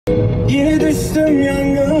Yine düştüm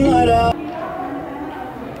yangınlara.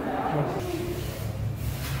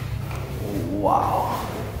 Wow.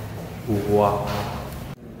 Wow.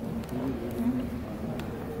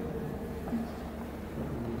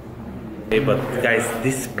 Hey, but guys,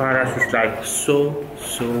 this palace is like so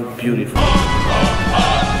beautiful.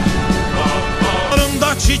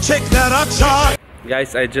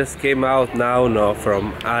 Guys, I just came out now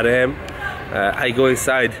from RM. I go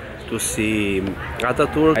inside to see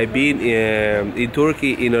Atatürk. I've been in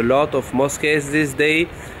Turkey in a lot of mosques this day,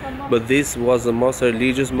 but this was the most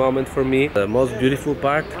religious moment for me. The most beautiful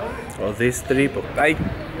part of this trip. I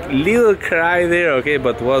little cry there, okay,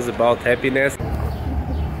 but was about happiness.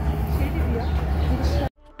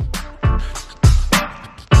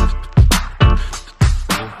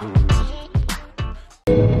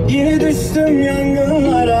 Yine düştüm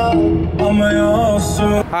yangınlara ama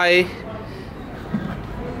yoksun. Hi.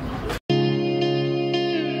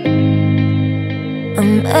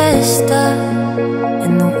 I'm messed up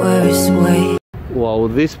in the worst way. Wow,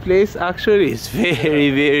 this place actually is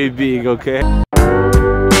very big, okay?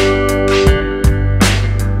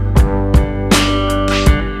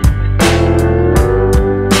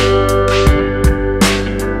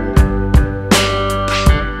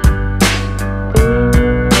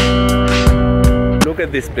 Look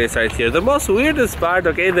at this place right here. The most weirdest part,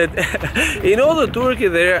 okay, that in all the Turkey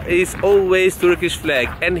there is always Turkish flag,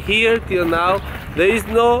 and here till now there is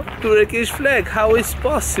no Turkish flag. How is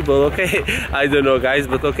possible? Okay, I don't know, guys,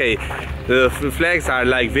 but okay, the flags are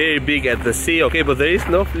like very big at the sea, okay, but there is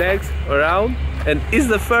no flags around, and it's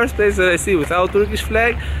the first place that I see without Turkish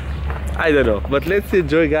flag. I don't know, but let's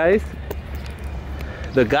enjoy, guys.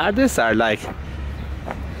 The gardens are like,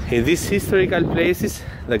 in these historical places,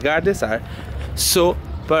 the gardens are so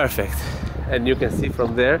perfect, and you can see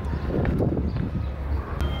from there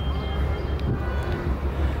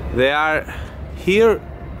there are here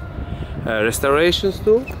restorations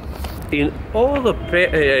too. In all the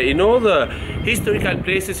historical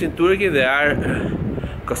places in Turkey there are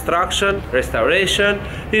construction, restoration.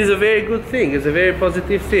 It's a very good thing, it's a very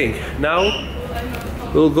positive thing. Now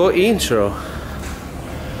we'll go intro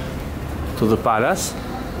to the palace.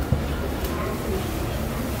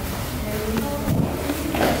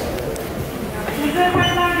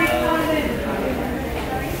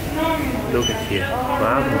 Look at here.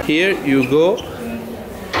 Wow. Here you go,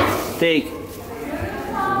 take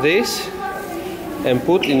this and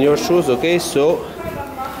put in your shoes, okay, so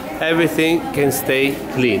everything can stay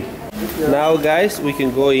clean. Now, guys, we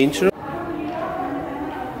can go intro.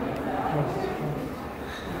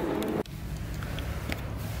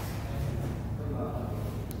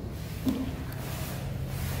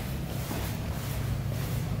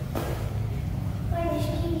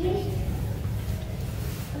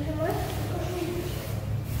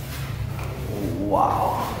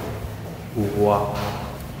 Wow. Wow.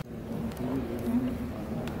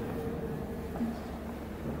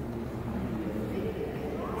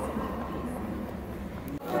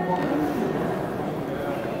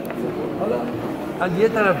 از یه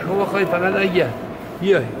طرف شما خواهید فقط اگه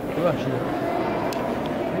بیای ببخشید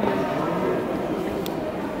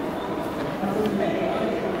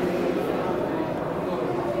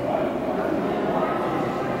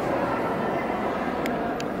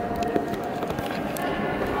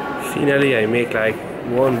Finally, I make like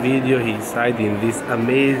one video inside in this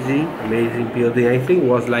amazing building. I think it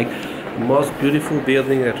was like the most beautiful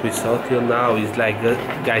building that we saw till now. It's like,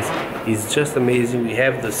 guys, it's just amazing. We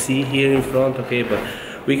have the sea here in front, okay, but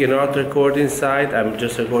we cannot record inside. I'm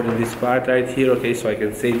just recording this part right here, okay, so I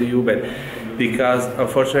can say to you, but because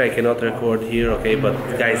unfortunately I cannot record here, okay, but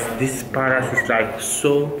guys, this palace is like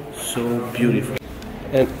so beautiful.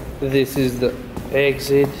 And this is the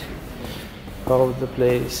exit of the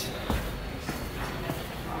place.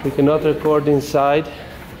 We cannot record inside,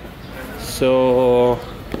 so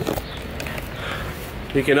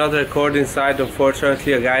we cannot record inside,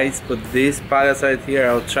 unfortunately, guys, but this palace right here,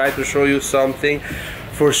 I'll try to show you something.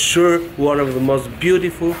 For sure, one of the most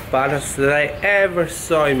beautiful palaces that I ever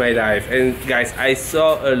saw in my life. And guys, I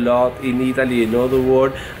saw a lot in Italy, in all the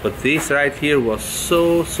world, but this right here was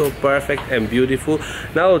so perfect and beautiful.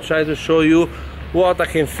 Now I'll try to show you what I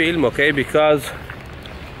can film, okay, because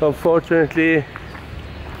unfortunately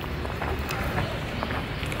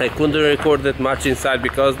I couldn't record that much inside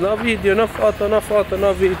because no video, no photo,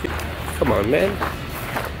 no video. Come on, man.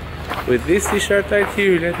 With this t-shirt right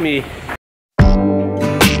here, let me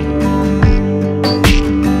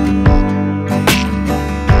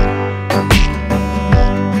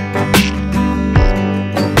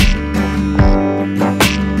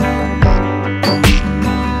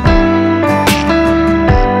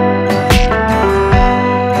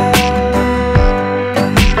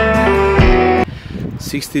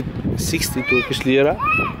 60 Turkish lira.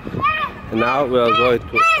 And now we are going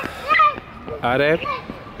to Arab.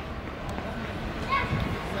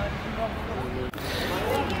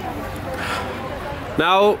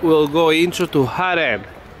 Now we'll go intro to Harem.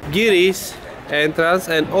 Girish entrance,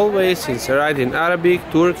 and always inside in Arabic,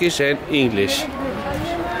 Turkish and English.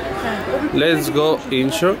 Let's go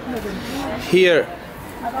intro. Here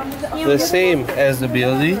the same as the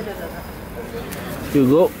building. You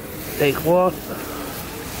go, take one,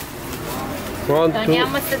 two.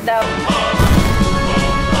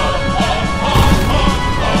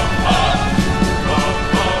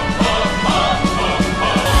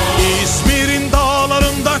 İzmir'in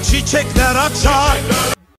dağlarında çiçekler açar.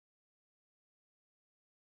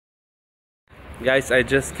 Guys, I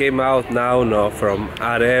just came out now from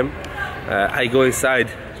Arem. I go inside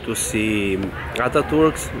to see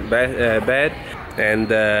AtaTürk's bed,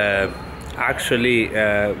 and actually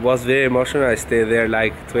was very emotional. I stayed there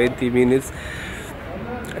like 20 minutes.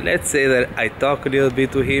 Let's say that I talk a little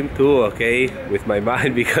bit to him too, okay, with my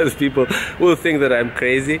mind, because people will think that I'm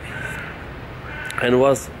crazy. And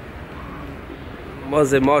was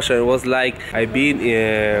emotional. It was like I've been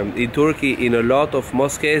in Turkey in a lot of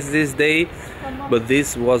mosques this day, but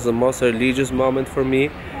this was the most religious moment for me,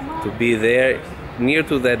 to be there near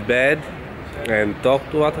to that bed and talk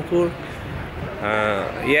to Atatürk.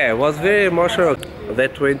 Yeah, it was very emotional.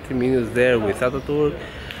 That 20 minutes there with Atatürk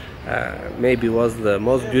maybe was the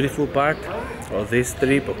most beautiful part of this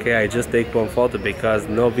trip. Okay, I just take one photo because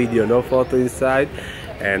no video, no photo inside,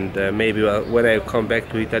 and maybe when I come back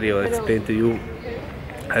to Italy I'll explain to you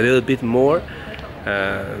a little bit more.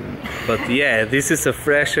 But yeah, this is a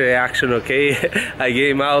fresh reaction, okay? I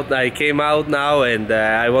came out now, and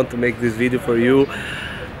I want to make this video for you.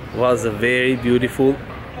 It was a very beautiful,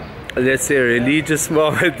 let's say, religious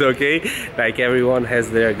moment, okay? Like everyone has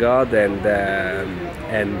their God and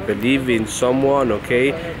believe in someone,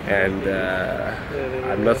 okay? And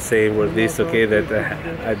I'm not saying with this, okay, that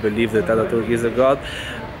I believe that Atatürk is a God,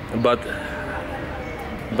 but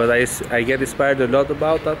I get inspired a lot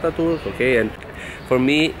about Atatürk, okay? And for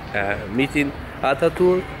me, meeting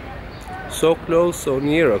Atatürk so close, so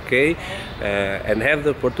near, okay, and have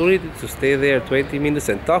the opportunity to stay there 20 minutes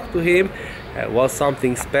and talk to him was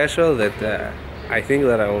something special that I think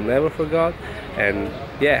that I will never forget. And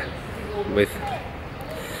yeah,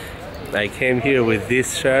 I came here with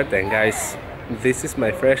this shirt, and guys, this is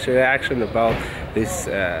my fresh reaction about this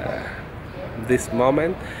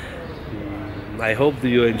moment. I hope that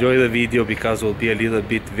you enjoy the video, because it will be a little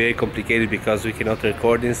bit very complicated because we cannot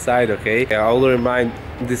record inside, okay? I will remind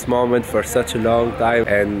this moment for such a long time,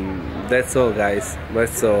 and that's all, guys.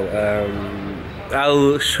 That's all.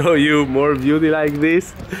 I'll show you more beauty like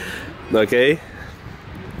this, okay?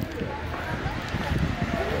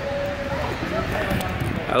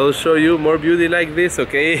 I will show you more beauty like this,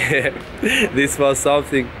 okay? This was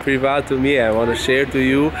something private to me. I want to share to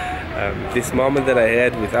you this moment that I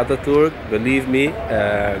had with Atatürk. Believe me,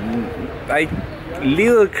 I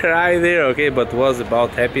little cry there, okay, but was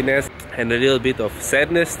about happiness and a little bit of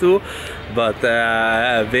sadness too, but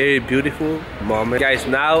a very beautiful moment. Guys,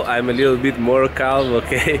 now I'm a little bit more calm,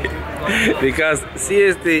 okay? Because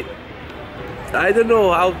seriously, I don't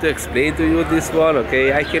know how to explain to you this one,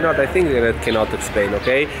 okay? I think that I cannot explain,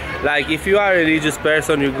 okay? Like, if you are a religious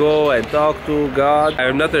person, you go and talk to God.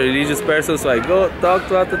 I'm not a religious person, so I go talk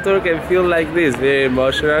to Atatürk and feel like this, very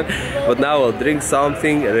emotional. But now I'll drink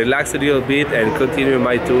something, relax a little bit, and continue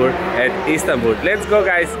my tour at Istanbul. Let's go,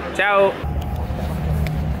 guys. Ciao.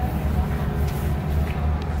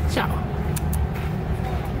 Ciao.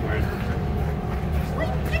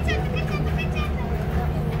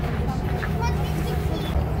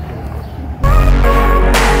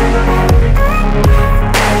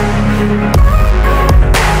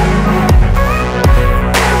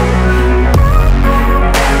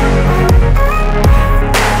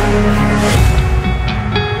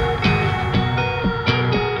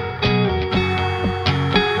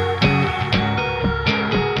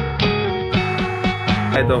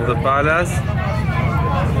 Of the palace,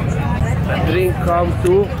 a drink come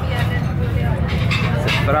too. It's a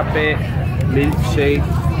frappe milkshake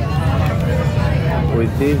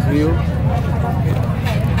with this view.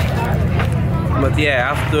 But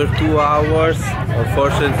yeah, after 2 hours,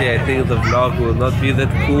 unfortunately, I think the vlog will not be that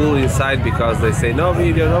cool inside, because they say no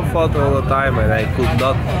video, no photo all the time, and I could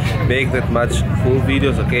not make that much full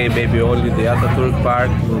videos, okay? Maybe only the Atatürk part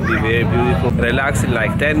will be very beautiful. Relax in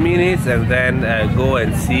like 10 minutes and then go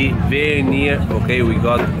and see very near, okay? We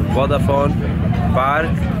got Vodafone Park,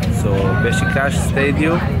 so Beşiktaş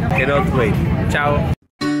Stadium. Cannot wait. Ciao.